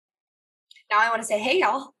Now I want to say, hey,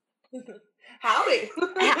 y'all. Howdy.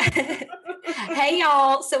 Hey,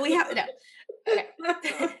 y'all. So we have, no. Okay.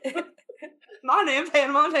 My name's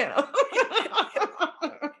Hannah Montana.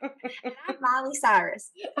 And I'm Miley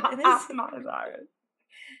Cyrus. I'm Miley Cyrus.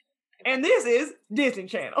 And this is Disney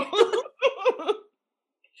Channel. Do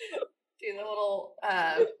the little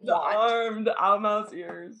the arm, the almost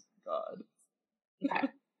ears. God. Okay.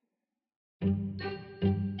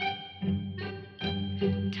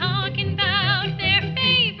 Talking about their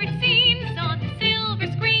favorite scenes on the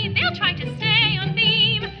silver screen. They'll try to stay on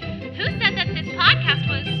theme. Who said that this podcast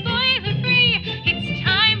was spoiler-free? It's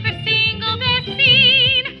time for Single Best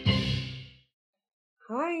Scene.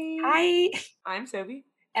 Hi. I'm Sophie.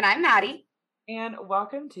 And I'm Maddie. And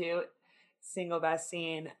welcome to Single Best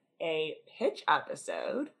Scene, a pitch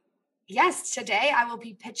episode. Yes, today I will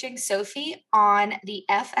be pitching Sophie on the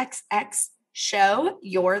FXX show,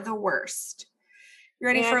 You're the Worst. You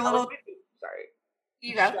ready for a little? Sorry.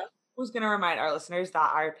 You go. I was going to remind our listeners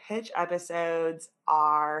that our pitch episodes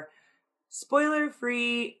are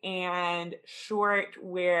spoiler-free and short,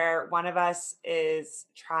 where one of us is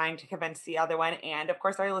trying to convince the other one, and of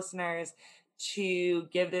course our listeners, to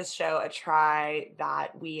give this show a try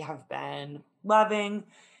that we have been loving.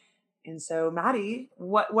 And so, Maddie,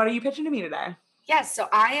 what are you pitching to me today? Yes, so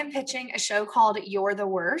I am pitching a show called You're the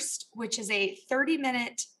Worst, which is a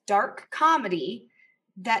 30-minute dark comedy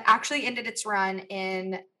that actually ended its run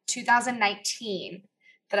in 2019.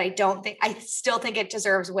 But I still think it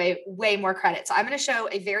deserves way more credit. So I'm going to show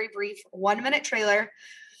a very brief 1-minute trailer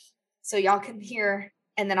so y'all can hear,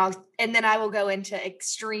 and then I will go into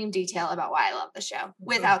extreme detail about why I love the show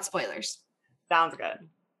without spoilers. Sounds good.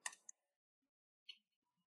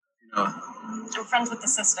 I'm friends with the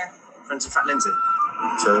sister. Friends of Fat Lindsay.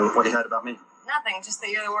 So, what you heard about me? Nothing, just that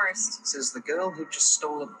you're the worst. Says the girl who just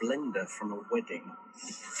stole a blender from a wedding.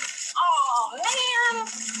 Oh, man!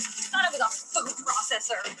 Thought it was a food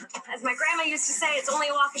processor. As my grandma used to say, it's only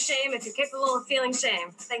a walk of shame if you're capable of feeling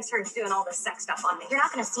shame. Thanks for doing all this sex stuff on me. You're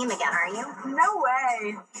not going to see him again, are you? No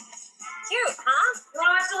way. Cute, huh? You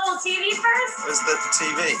want to watch a little TV first? Where's the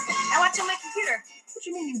TV? I watch on my computer. What do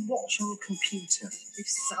you mean you watch on the computer? You're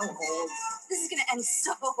so old. This is going to end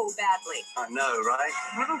so badly. I know, right?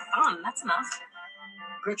 We're having fun, that's enough.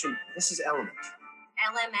 Gretchen, this is Element.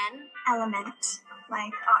 LMN? Element,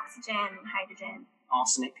 like oxygen, hydrogen.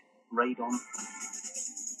 Arsenic, radon.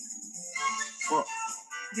 What?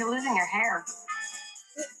 You're losing your hair.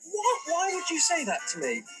 What? Why would you say that to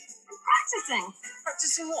me? Practicing.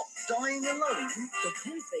 Practicing what? Dying alone? The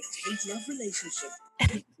perfect hate-love relationship.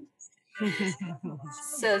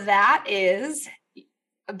 So that is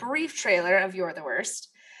a brief trailer of You're the Worst.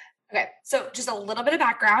 Okay, so just a little bit of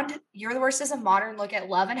background. You're the Worst is a modern look at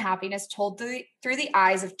love and happiness told through the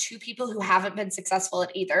eyes of two people who haven't been successful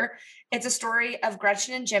at either. It's a story of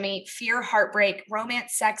Gretchen and Jimmy, fear, heartbreak,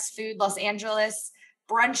 romance, sex, food, Los Angeles,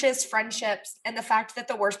 brunches, friendships, and the fact that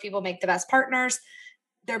the worst people make the best partners.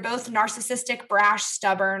 They're both narcissistic, brash,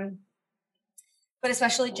 stubborn, but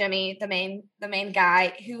especially Jimmy, the main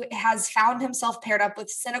guy, who has found himself paired up with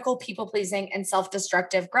cynical, people-pleasing, and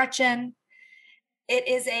self-destructive Gretchen. It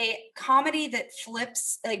is a comedy that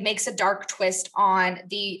makes a dark twist on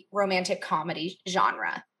the romantic comedy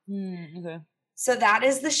genre. Okay. So that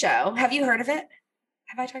is the show. Have you heard of it?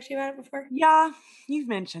 Have I talked to you about it before? Yeah, you've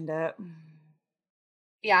mentioned it.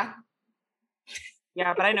 Yeah.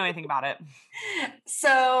 Yeah, but I know anything about it.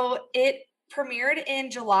 So it premiered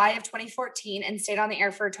in July of 2014 and stayed on the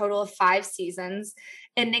air for a total of 5 seasons,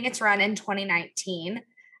 ending its run in 2019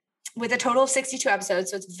 with a total of 62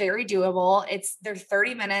 episodes. So it's very doable. They're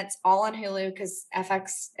 30 minutes, all on Hulu, because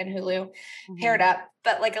FX and Hulu paired up.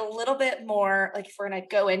 But like a little bit more, like if we're going to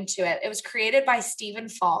go into it, it was created by Stephen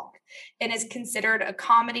Falk and is considered a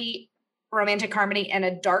comedy, romantic comedy, and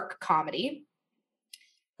a dark comedy.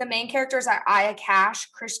 The main characters are Aya Cash,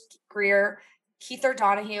 Chris Greer, Keith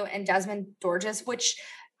O'Donoghue, and Desmond Dorges, which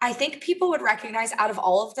I think people would recognize out of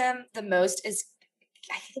all of them the most is,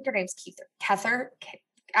 I think her name's Kether.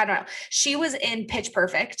 I don't know. She was in Pitch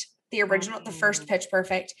Perfect, the original, the first Pitch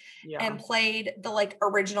Perfect, and played the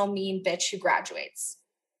original mean bitch who graduates.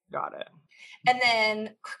 Got it. And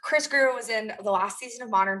then Chris Greer was in the last season of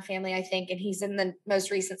Modern Family, I think, and he's in the most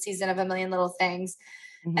recent season of A Million Little Things.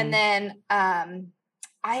 Mm-hmm. And then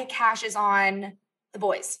Aya Cash is on The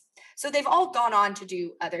Boys. So they've all gone on to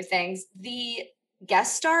do other things. The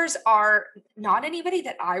guest stars are not anybody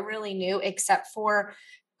that I really knew, except for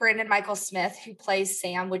Brandon Michael Smith, who plays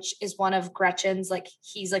Sam, which is one of Gretchen's,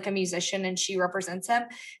 he's a musician and she represents him.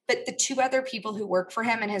 But the 2 other people who work for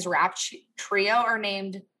him in his rap trio are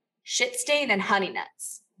named Shitstain and Honey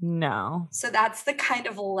Nuts. No. So that's the kind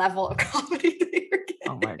of level of comedy that you're getting.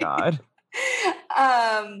 Oh my God.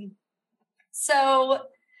 So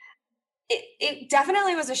it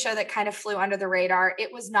definitely was a show that kind of flew under the radar.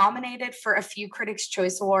 It was nominated for a few Critics'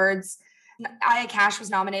 Choice Awards. Aya Cash was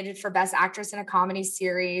nominated for Best Actress in a Comedy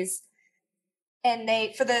Series. And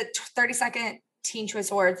they, for the 32nd Teen Choice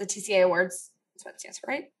Awards, the TCA Awards, that's what it stands for,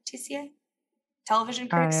 right? TCA? Television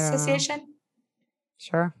Critics Association?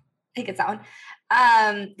 Sure. I think it's that one.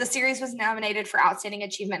 The series was nominated for Outstanding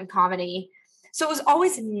Achievement in Comedy. So it was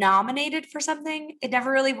always nominated for something. It never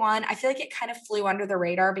really won. I feel like it kind of flew under the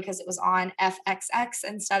radar because it was on FXX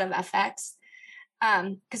instead of FX.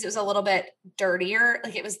 Because it was a little bit dirtier.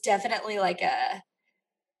 Like it was definitely like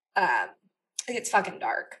it's fucking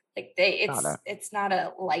dark. Like it's not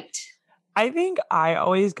a light. I think I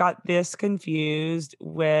always got this confused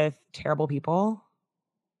with Terrible People.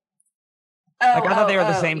 I thought they were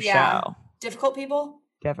the same show. Difficult People?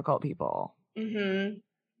 Difficult People. Mm-hmm.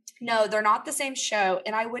 No, they're not the same show.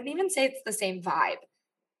 And I wouldn't even say it's the same vibe.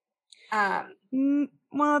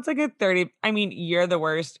 Well, it's like a 30. I mean, You're the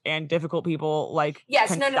Worst and Difficult People, like, yes,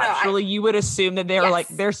 conceptually, you would assume that they're like,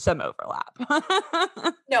 there's some overlap.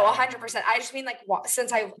 No, 100%. I just mean like,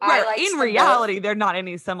 since I like in reality, they're not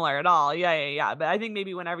any similar at all. Yeah. But I think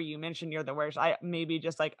maybe whenever you mentioned You're the Worst, I maybe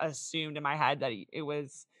just like assumed in my head that it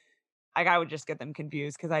was like, I would just get them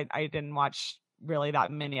confused because I didn't watch really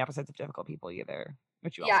that many episodes of Difficult People either.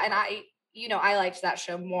 Which you and I liked that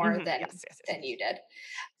show more than you did.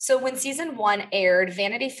 So when season 1 aired,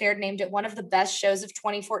 Vanity Fair named it one of the best shows of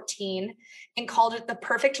 2014 and called it the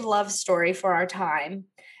perfect love story for our time.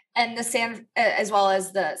 And as well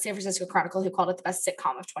as the San Francisco Chronicle, who called it the best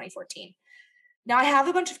sitcom of 2014. Now I have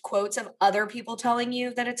a bunch of quotes of other people telling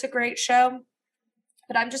you that it's a great show,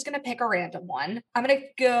 but I'm just going to pick a random one. I'm going to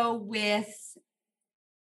go with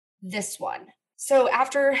this one. So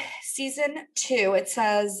after season 2, it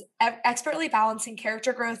says, expertly balancing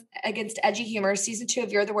character growth against edgy humor, season 2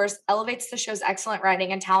 of You're the Worst elevates the show's excellent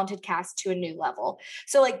writing and talented cast to a new level.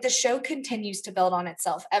 So like the show continues to build on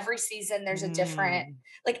itself. Every season there's a different,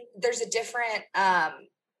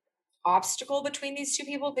 obstacle between these two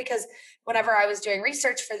people, because whenever I was doing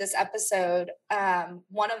research for this episode,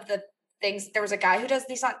 one of the things, there was a guy who does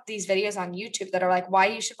these videos on YouTube that are like, why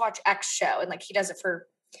you should watch X show. And like, he does it for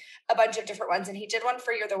a bunch of different ones. And he did one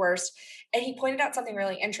for You're the Worst. And he pointed out something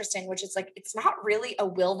really interesting, which is like, it's not really a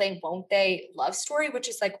will they, won't they love story, which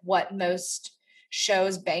is like what most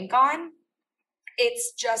shows bank on.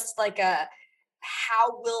 It's just like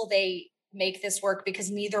how will they make this work? Because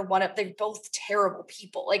they're both terrible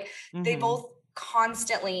people. Like they both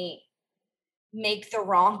constantly make the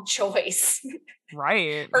wrong choice.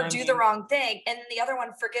 Right. Or do the wrong thing. And the other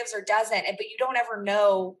one forgives or doesn't. But you don't ever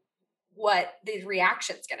know what the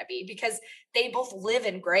reaction's going to be because they both live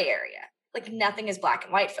in gray area. Like nothing is black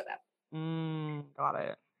and white for them. Got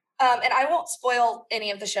it. And I won't spoil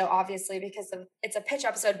any of the show, obviously, because it's a pitch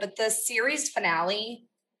episode, but the series finale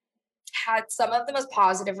had some of the most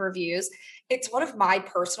positive reviews. It's one of my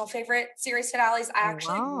personal favorite series finales. I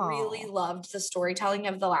actually really loved the storytelling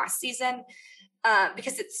of the last season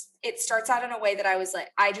because it starts out in a way that I was like,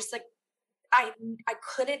 I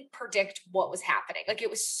couldn't predict what was happening. Like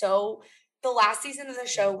the last season of the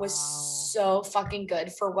show was so fucking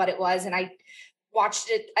good for what it was. And I watched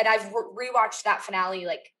it and I've rewatched that finale.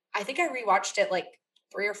 Like, I think I rewatched it like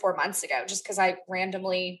 3 or 4 months ago, just cause I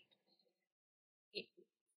randomly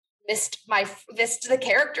missed the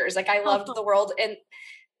characters. Like I loved the world. And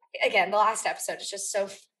again, the last episode is just so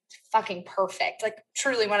fucking perfect. Like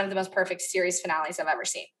truly one of the most perfect series finales I've ever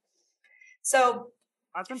seen. So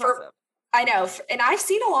that's impressive. I know. And I've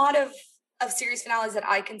seen a lot of series finales that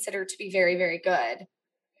I consider to be very, very good.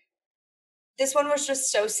 This one was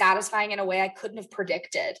just so satisfying in a way I couldn't have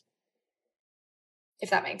predicted. If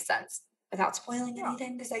that makes sense. Without spoiling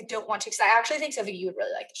anything, because I don't want to. Because I actually think, Sophie, you would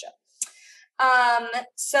really like the show.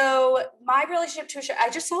 So my relationship to a show, I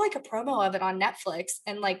just saw like a promo of it on Netflix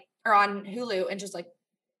or on Hulu and just like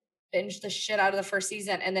binged the shit out of the first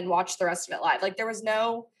season and then watched the rest of it live. Like there was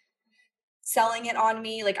no selling it on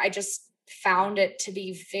me. Like I just found it to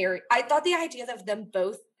be I thought the idea of them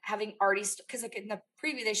both having already, because like in the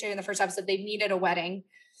preview they showed in the first episode, they meet at a wedding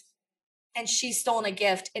and she's stolen a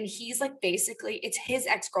gift and he's like, basically it's his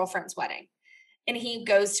ex-girlfriend's wedding. And he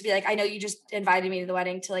goes to be like, I know you just invited me to the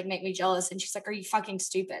wedding to like make me jealous. And she's like, are you fucking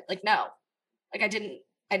stupid? Like, no, like I didn't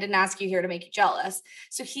ask you here to make you jealous.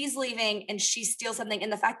 So he's leaving and she steals something.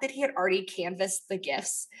 And the fact that he had already canvassed the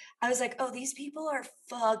gifts, I was like, oh, these people are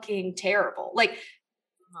fucking terrible. Like,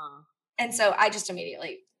 and so I just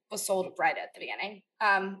immediately was sold right at the beginning.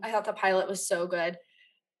 I thought the pilot was so good.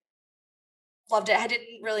 loved it. I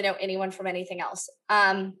didn't really know anyone from anything else.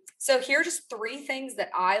 So here are just 3 things that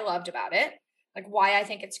I loved about it, like why I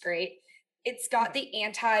think it's great. It's got the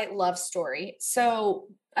anti-love story. So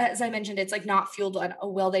as I mentioned, it's like not fueled on a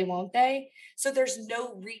will they, won't they. So there's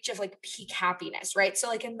no reach of like peak happiness, right? So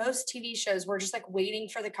like in most TV shows, we're just like waiting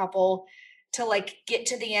for the couple to like get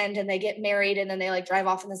to the end and they get married and then they like drive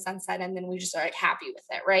off in the sunset and then we just are like happy with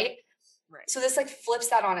it, right? Right. So this like flips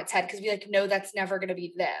that on its head because we like know that's never going to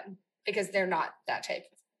be them because they're not that type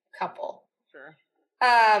of couple. Sure.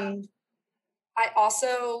 I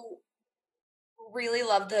also really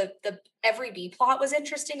love the every B plot was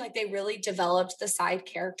interesting. Like they really developed the side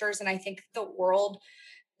characters, and I think the world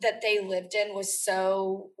that they lived in was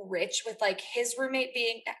so rich with like his roommate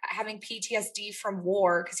having PTSD from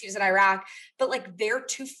war because he was in Iraq, but like they're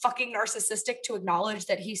too fucking narcissistic to acknowledge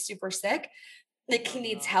that he's super sick. Like he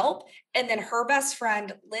needs help. And then her best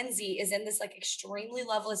friend, Lindsay, is in this like extremely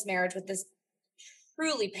loveless marriage with this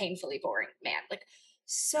truly painfully boring man. Like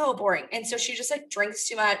so boring. And so she just like drinks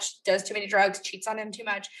too much, does too many drugs, cheats on him too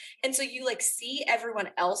much. And so you like see everyone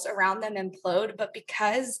else around them implode, but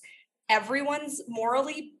because everyone's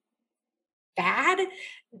morally bad,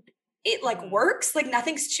 it like works. Like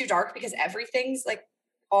nothing's too dark because everything's like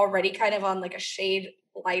already kind of on like a shade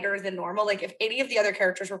lighter than normal. Like if any of the other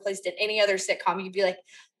characters were placed in any other sitcom, you'd be like,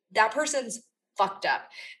 that person's fucked up.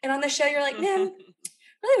 And on the show, you're like, man,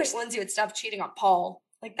 really wish Lindsay would stop cheating on Paul.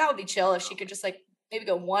 Like that would be chill if she could just like maybe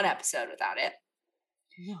go 1 episode without it.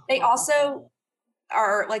 They also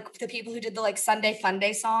are like the people who did the like Sunday Fun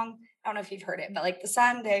Day song. I don't know if you've heard it, but like the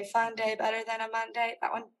Sunday Fun Day better than a Monday.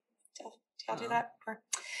 That one. Do y'all do that?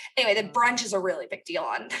 Anyway, the brunch is a really big deal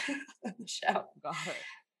on the show.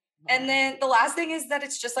 And then the last thing is that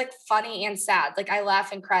it's just like funny and sad. Like I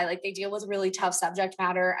laugh and cry. Like they deal with really tough subject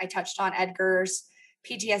matter. I touched on Edgar's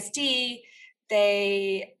PTSD.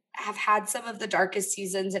 They have had some of the darkest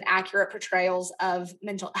seasons and accurate portrayals of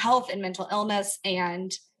mental health and mental illness.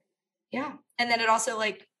 And yeah. And then it also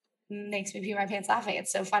like makes me pee my pants laughing.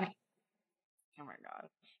 It's so funny. Oh my God.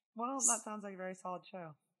 Well, that sounds like a very solid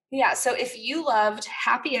show. Yeah. So if you loved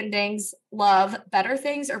happy endings, love better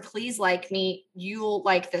things, or please like me, you'll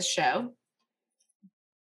like this show.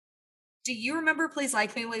 Do you remember Please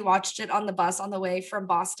Like Me? We watched it on the bus on the way from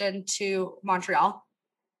Boston to Montreal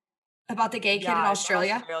about the gay kid in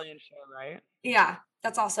Australia. It's an Australian show, right? Yeah.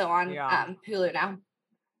 That's also on Hulu now.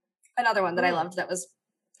 Another one that I loved that was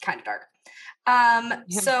kind of dark.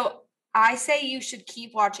 So I say you should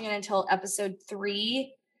keep watching it until episode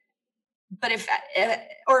 3. But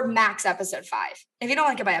or max episode 5. If you don't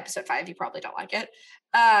like it by episode 5, you probably don't like it.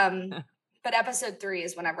 But episode 3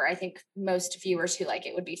 is whenever I think most viewers who like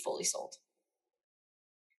it would be fully sold.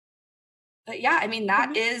 But yeah, I mean,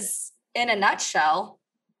 that is in a nutshell.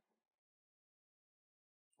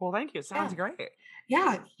 Well, thank you. Sounds great.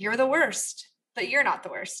 Yeah, you're the worst, but you're not the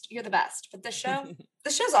worst. You're the best. But the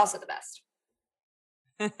show's also the best.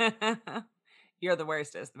 You're the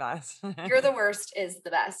worst is the best. You're the worst is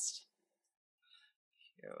the best.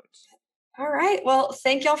 Cute. All right. Well,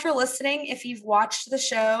 thank y'all for listening. If you've watched the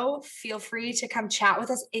show, feel free to come chat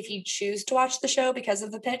with us. If you choose to watch the show because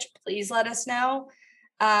of the pitch, please let us know.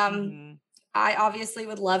 I obviously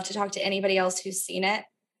would love to talk to anybody else who's seen it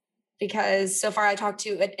because so far I talked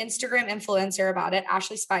to an Instagram influencer about it,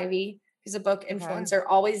 Ashley Spivey, who's a book influencer,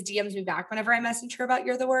 always DMs me back whenever I message her about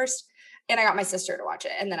You're the Worst. And I got my sister to watch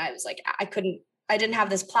it. And then I was like, I didn't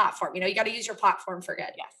have this platform. You know, you got to use your platform for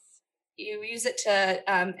good. Yes. You use it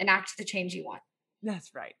to enact the change you want.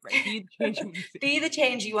 That's right. Right. Be the change you want to see. Be the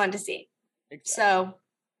change you want to see. Exactly. So.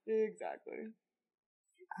 Exactly.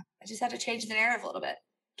 I just had to change the narrative a little bit.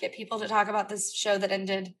 Get people to talk about this show that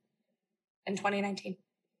ended in 2019.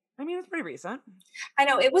 I mean, it's pretty recent. I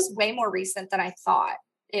know. It was way more recent than I thought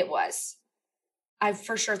it was. I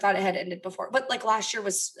for sure thought it had ended before. But like last year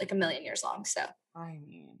was like a million years long. So. I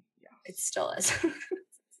mean, yeah. It still is.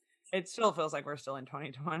 It still feels like we're still in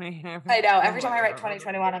 2020. I know. Every time I write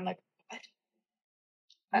 2021, I'm like,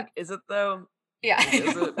 what? Is it though? Yeah.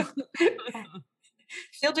 Is it?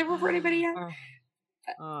 Feel different for anybody yet?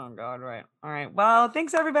 Oh God, right. All right. Well,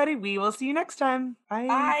 thanks everybody. We will see you next time. Bye.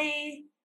 Bye.